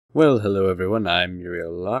Well, hello everyone, I'm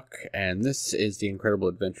UrielLocke, and this is The Incredible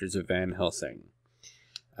Adventures of Van Helsing.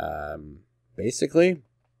 Basically,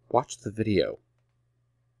 watch the video.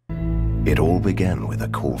 It all began with a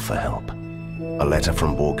call for help. A letter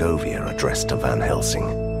from Borgovia addressed to Van Helsing,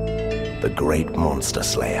 the great monster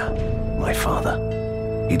slayer, my father.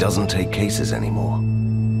 He doesn't take cases anymore,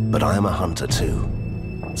 but I am a hunter too.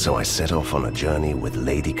 So I set off on a journey with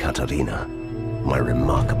Lady Katarina, my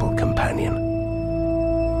remarkable companion.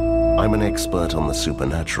 I'm an expert on the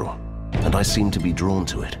supernatural, and I seem to be drawn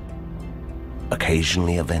to it.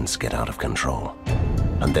 Occasionally events get out of control,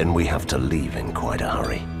 and then we have to leave in quite a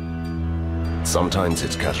hurry. Sometimes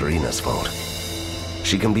it's Katarina's fault.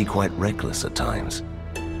 She can be quite reckless at times.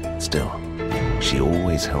 Still, she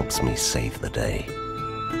always helps me save the day.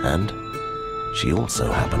 And she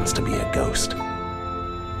also happens to be a ghost.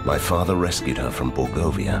 My father rescued her from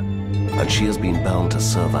Borgovia, and she has been bound to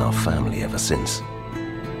serve our family ever since.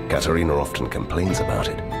 Katarina often complains about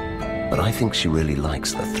it, but I think she really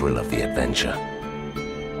likes the thrill of the adventure.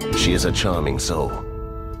 She is a charming soul,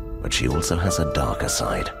 but she also has a darker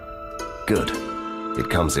side. Good. It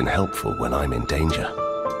comes in helpful when I'm in danger.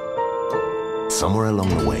 Somewhere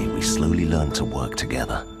along the way, we slowly learned to work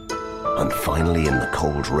together. And finally, in the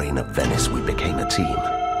cold rain of Venice, we became a team.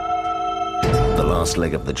 The last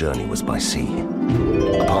leg of the journey was by sea.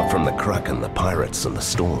 Apart from the Kraken, the pirates, and the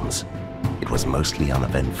storms, it was mostly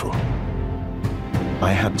uneventful.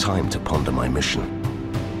 I had time to ponder my mission.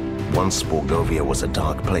 Once Borgovia was a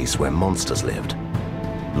dark place where monsters lived.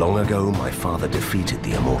 Long ago, my father defeated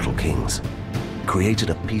the immortal kings, created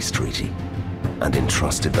a peace treaty, and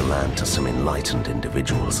entrusted the land to some enlightened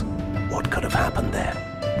individuals. What could have happened there?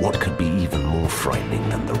 What could be even more frightening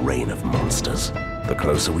than the reign of monsters? The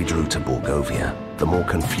closer we drew to Borgovia, the more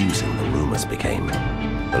confusing the rumors became.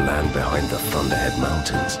 The land behind the Thunderhead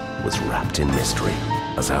Mountains was wrapped in mystery.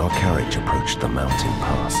 As our carriage approached the mountain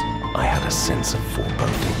pass, I had a sense of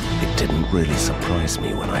foreboding. It didn't really surprise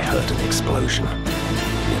me when I heard an explosion.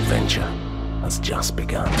 The adventure has just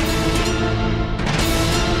begun.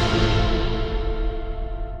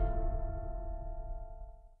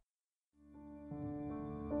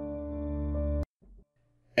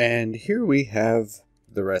 And here we have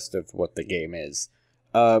the rest of what the game is.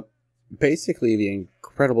 Basically, The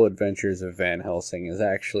Incredible Adventures of Van Helsing is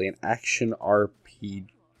actually an action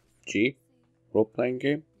RPG, role-playing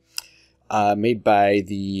game, made by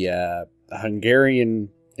the Hungarian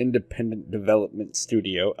independent development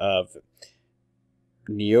studio of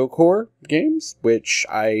Neocore Games, which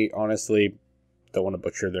I honestly don't want to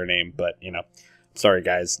butcher their name, but, sorry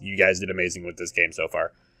guys, you guys did amazing with this game so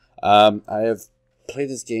far. I have played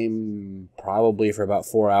this game probably for about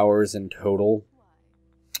 4 hours in total.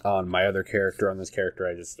 On my other character, on this character,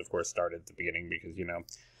 I just, of course, started at the beginning because, I'm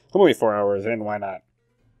only 4 hours in, why not?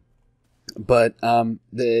 But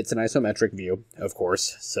it's an isometric view, of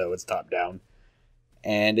course, so it's top-down.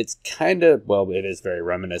 And it's kind of, well, it is very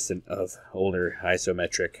reminiscent of older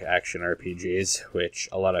isometric action RPGs, which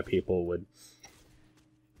a lot of people would,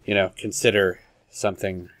 consider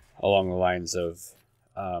something along the lines of,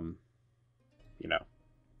 I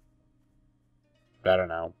don't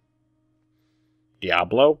know,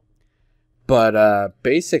 Diablo. But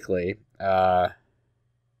basically, the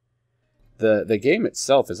game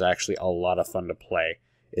itself is actually a lot of fun to play.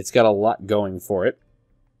 It's got a lot going for it.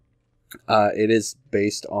 It is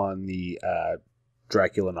based on the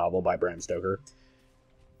Dracula novel by Bram Stoker.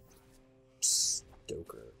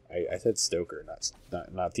 I said Stoker,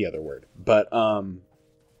 not the other word. But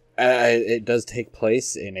it does take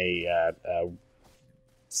place in a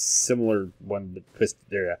similar one,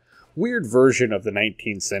 a weird version of the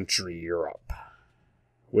 19th century Europe,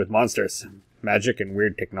 with monsters, magic, and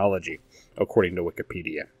weird technology, according to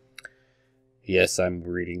Wikipedia. Yes, I'm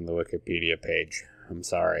reading the Wikipedia page. I'm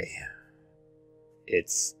sorry.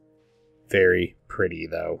 It's very pretty,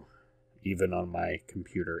 though. Even on my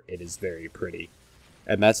computer, it is very pretty.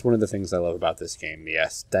 And that's one of the things I love about this game, the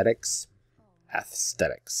aesthetics.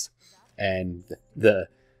 And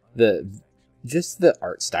just the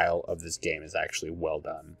art style of this game is actually well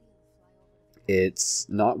done. It's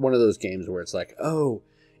not one of those games where it's like, oh,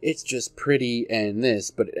 it's just pretty and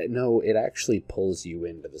this, but no, it actually pulls you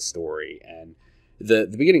into the story. And the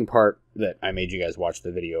beginning part that I made you guys watch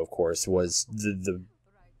the video, of course, was the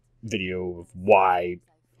video of why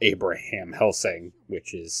Abraham Helsing,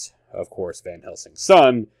 which is, of course, Van Helsing's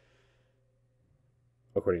son,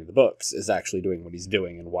 according to the books, is actually doing what he's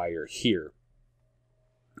doing and why you're here.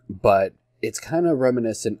 But it's kind of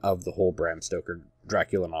reminiscent of the whole Bram Stoker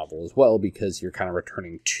Dracula novel as well, because you're kind of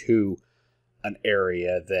returning to an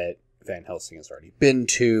area that Van Helsing has already been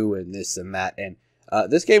to, and this and that. And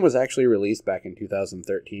This game was actually released back in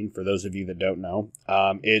 2013, for those of you that don't know.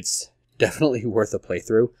 It's definitely worth a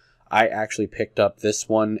playthrough. I actually picked up this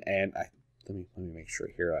one, and let me make sure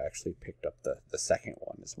here. I actually picked up the second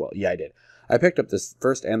one as well. Yeah, I did. I picked up this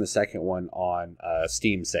first and the second one on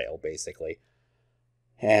Steam sale, basically.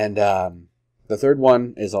 And the third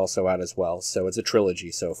one is also out as well, so it's a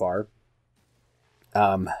trilogy so far.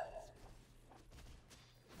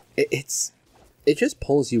 It just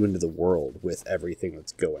pulls you into the world with everything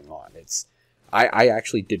that's going on. I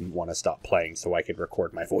actually didn't want to stop playing so I could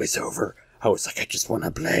record my voiceover. I was like, I just want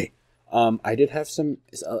to play. I did have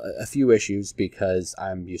a few issues because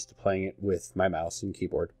I'm used to playing it with my mouse and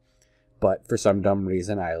keyboard. But for some dumb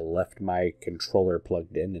reason, I left my controller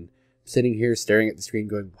plugged in and sitting here staring at the screen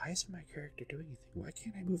going, why isn't my character doing anything? Why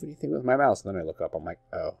can't I move anything with my mouse? And then I look up, I'm like,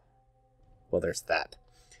 oh, well, there's that.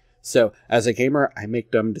 So, as a gamer, I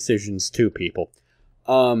make dumb decisions too, people.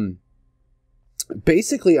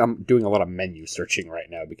 Basically, I'm doing a lot of menu searching right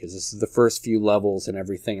now because this is the first few levels and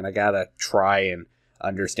everything, and I gotta try and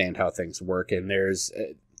understand how things work. And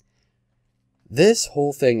this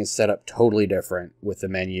whole thing is set up totally different with the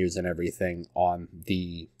menus and everything on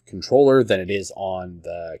the controller than it is on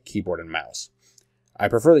the keyboard and mouse. I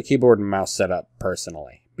prefer the keyboard and mouse setup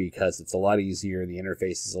personally because it's a lot easier, the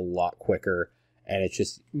interface is a lot quicker, and it's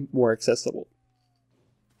just more accessible.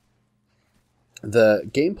 The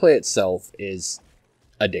gameplay itself is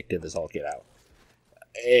addictive as all get out.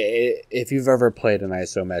 If you've ever played an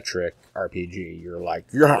isometric RPG, you're like,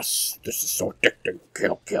 yes, this is so addicting.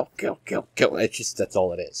 Kill, kill, kill, kill, kill. It's just, that's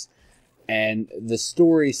all it is. And the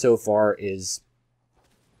story so far is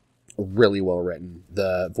really well written.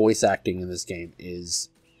 The voice acting in this game is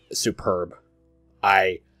superb.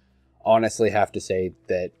 I honestly have to say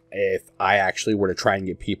that if I actually were to try and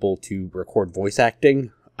get people to record voice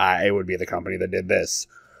acting, it would be the company that did this.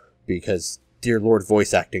 Because, dear Lord,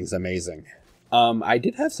 voice acting's amazing. I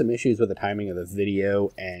did have some issues with the timing of the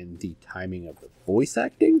video and the timing of the voice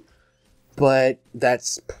acting, but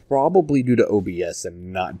that's probably due to OBS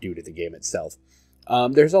and not due to the game itself.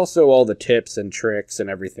 There's also all the tips and tricks and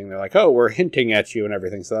everything. They're like, oh, we're hinting at you and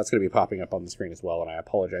everything, so that's going to be popping up on the screen as well, and I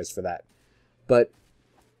apologize for that. But,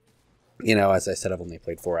 you know, as I said, I've only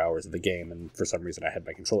played 4 hours of the game, and for some reason I had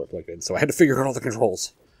my controller plugged in, so I had to figure out all the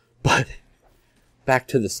controls. But back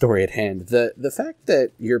to the story at hand. The fact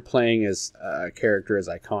that you're playing as a character as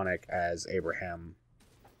iconic as Abraham,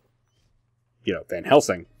 Van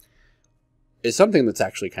Helsing, is something that's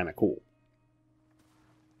actually kind of cool.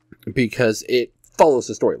 Because it follows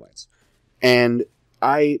the storylines. And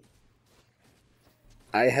I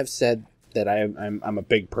have said that I'm a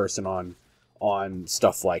big person on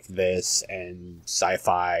stuff like this and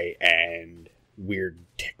sci-fi and weird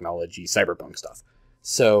technology, cyberpunk stuff.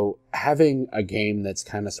 So having a game that's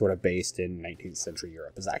kind of sort of based in 19th century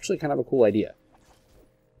Europe is actually kind of a cool idea.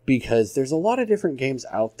 Because there's a lot of different games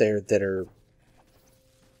out there that are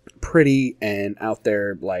pretty and out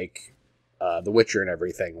there like The Witcher and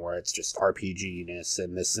everything, where it's just RPG-ness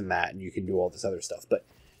and this and that, and you can do all this other stuff. But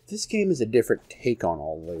this game is a different take on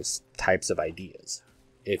all those types of ideas,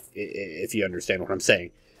 if you understand what I'm saying.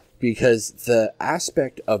 Because the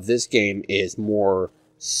aspect of this game is more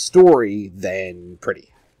story than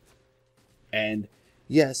pretty. And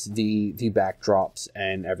yes, the backdrops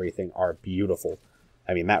and everything are beautiful.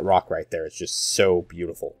 I mean, that rock right there is just so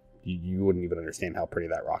beautiful. You wouldn't even understand how pretty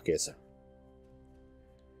that rock is.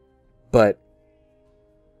 But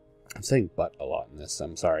I'm saying but a lot in this,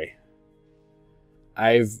 I'm sorry.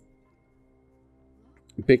 I've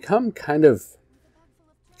become kind of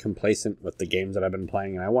complacent with the games that I've been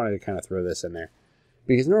playing, and I wanted to kind of throw this in there.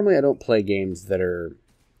 Because normally I don't play games that are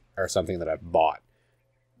something that I've bought.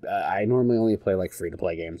 I normally only play like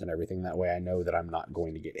free-to-play games and everything. That way I know that I'm not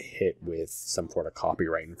going to get hit with some sort of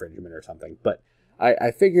copyright infringement or something. But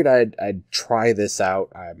I figured I'd try this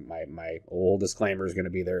out. My old disclaimer is going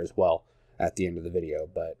to be there as well at the end of the video.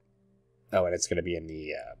 But oh, and it's going to be in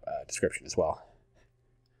the description as well.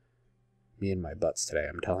 Me and my butts today,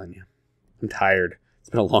 I'm telling you. I'm tired.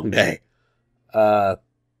 It's been a long day. Another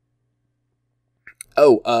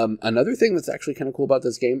thing that's actually kind of cool about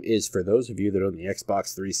this game is for those of you that own the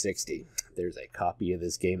Xbox 360, there's a copy of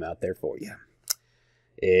this game out there for you.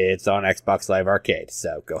 It's on Xbox Live Arcade,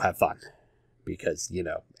 so go have fun. Because,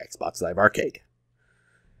 Xbox Live Arcade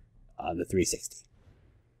on the 360.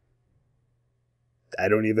 I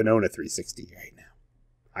don't even own a 360 right now.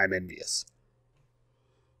 I'm envious.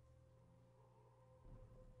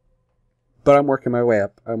 But I'm working my way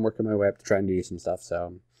up. To try and do some stuff,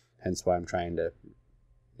 so hence why I'm trying to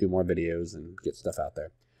do more videos and get stuff out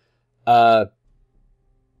there.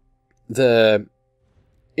 The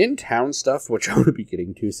in-town stuff, which I'm going to be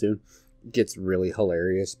getting to soon, gets really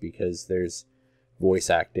hilarious because there's voice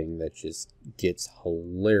acting that just gets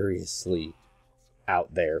hilariously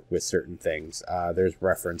out there with certain things. There's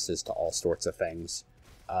references to all sorts of things.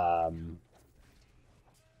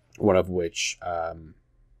 One of which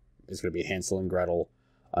is going to be Hansel and Gretel.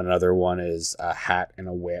 Another one is a hat and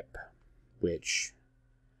a whip, which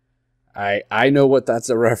I know what that's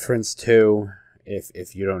a reference to.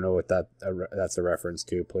 If you don't know what that's a reference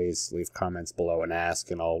to, please leave comments below and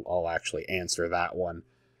ask, and I'll actually answer that one.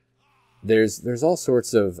 There's all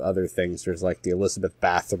sorts of other things. There's like the Elizabeth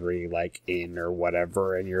Bathory like inn or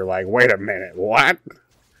whatever, and you're like, wait a minute, what?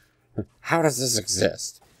 How does this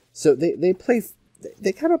exist? So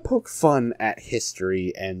they kind of poke fun at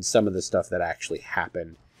history and some of the stuff that actually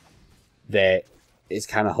happened that is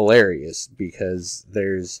kind of hilarious, because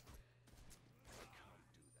there's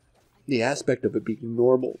the aspect of it being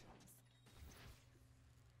normal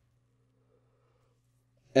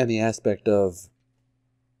and the aspect of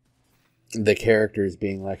the characters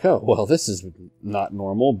being like, oh, well, this is not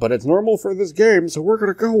normal, but it's normal for this game, so we're going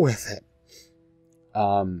to go with it.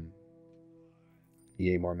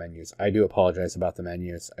 Yay, more menus. I do apologize about the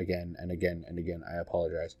menus again and again and again. I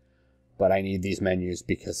apologize. But I need these menus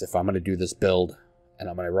because if I'm going to do this build and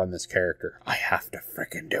I'm going to run this character, I have to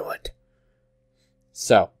freaking do it.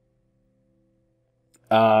 So,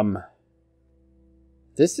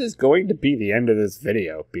 this is going to be the end of this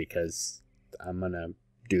video because I'm going to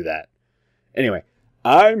do that. Anyway,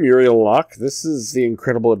 I'm UrielLocke. This is the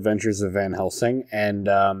Incredible Adventures of Van Helsing, and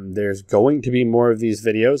there's going to be more of these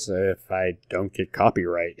videos if I don't get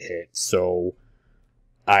copyright hit. So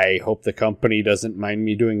I hope the company doesn't mind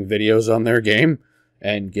me doing videos on their game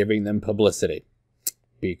and giving them publicity,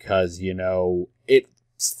 because, you know,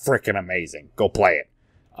 it's freaking amazing. Go play it.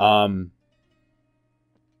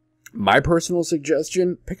 My personal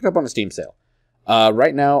suggestion, pick it up on a Steam sale.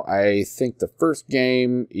 Right now, I think the first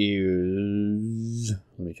game is...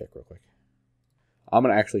 Let me check real quick. I'm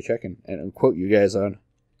going to actually check and quote you guys on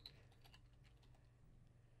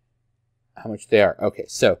how much they are. Okay,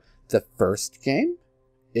 so the first game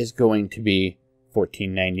is going to be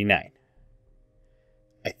 $14.99.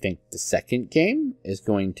 I think the second game is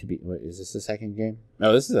going to be... Wait, is this the second game?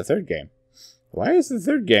 No, this is the third game. Why is the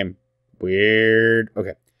third game weird?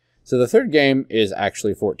 Okay, so the third game is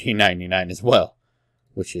actually $14.99 as well,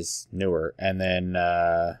 which is newer. And then,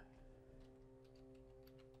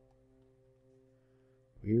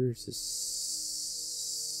 where's the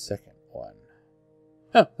second one?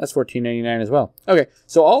 Oh, that's $14.99 as well. Okay,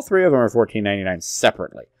 so all three of them are $14.99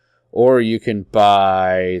 separately. Or you can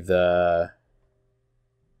buy the...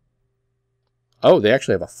 Oh, they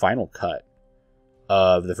actually have a final cut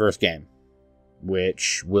of the first game,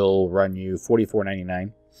 which will run you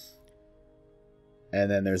 $44.99. And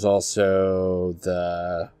then there's also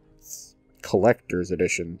the collector's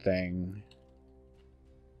edition thing,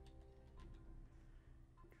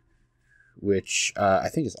 which I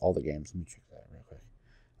think is all the games. Let me check that real quick.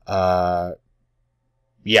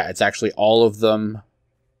 Yeah, it's actually all of them,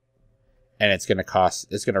 and it's gonna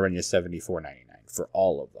run you $74.99 for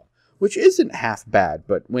all of them, which isn't half bad.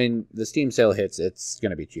 But when the Steam sale hits, it's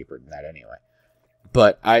gonna be cheaper than that anyway.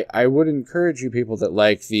 But I would encourage you people that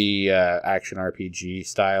like the action RPG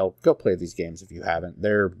style, go play these games if you haven't.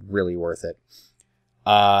 They're really worth it.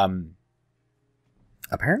 Apparently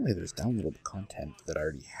there's downloadable content that I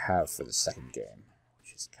already have for the second game,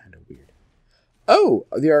 which is kind of weird. Oh,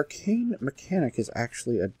 the arcane mechanic is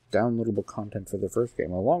actually a downloadable content for the first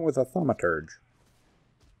game, along with a thaumaturge.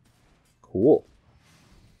 Cool.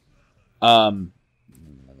 And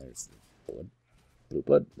there's blood. Blue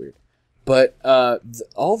blood? Weird. But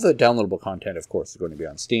all the downloadable content, of course, is going to be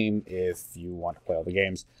on Steam if you want to play all the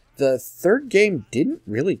games. The third game didn't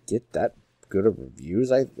really get that good of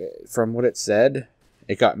reviews, from what it said.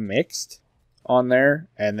 It got mixed on there.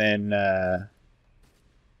 And then I'm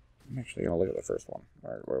actually going to look at the first one.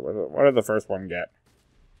 What did the first one get?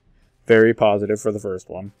 Very positive for the first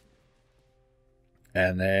one.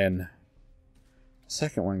 And then the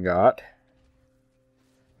second one got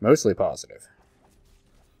mostly positive.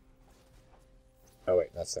 Oh,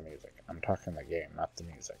 wait, that's the music. I'm talking the game, not the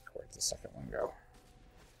music. Where'd the second one go?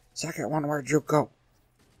 Second one, where'd you go?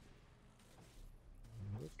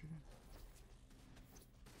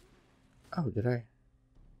 Oh, did I?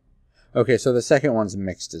 Okay, so the second one's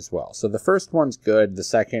mixed as well. So the first one's good, the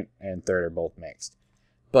second and third are both mixed.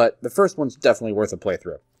 But the first one's definitely worth a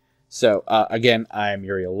playthrough. So, again, I'm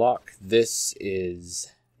UrielLocke. This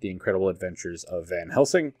is The Incredible Adventures of Van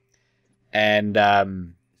Helsing. And,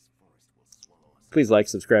 please like,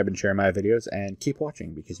 subscribe, and share my videos, and keep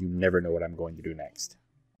watching, because you never know what I'm going to do next.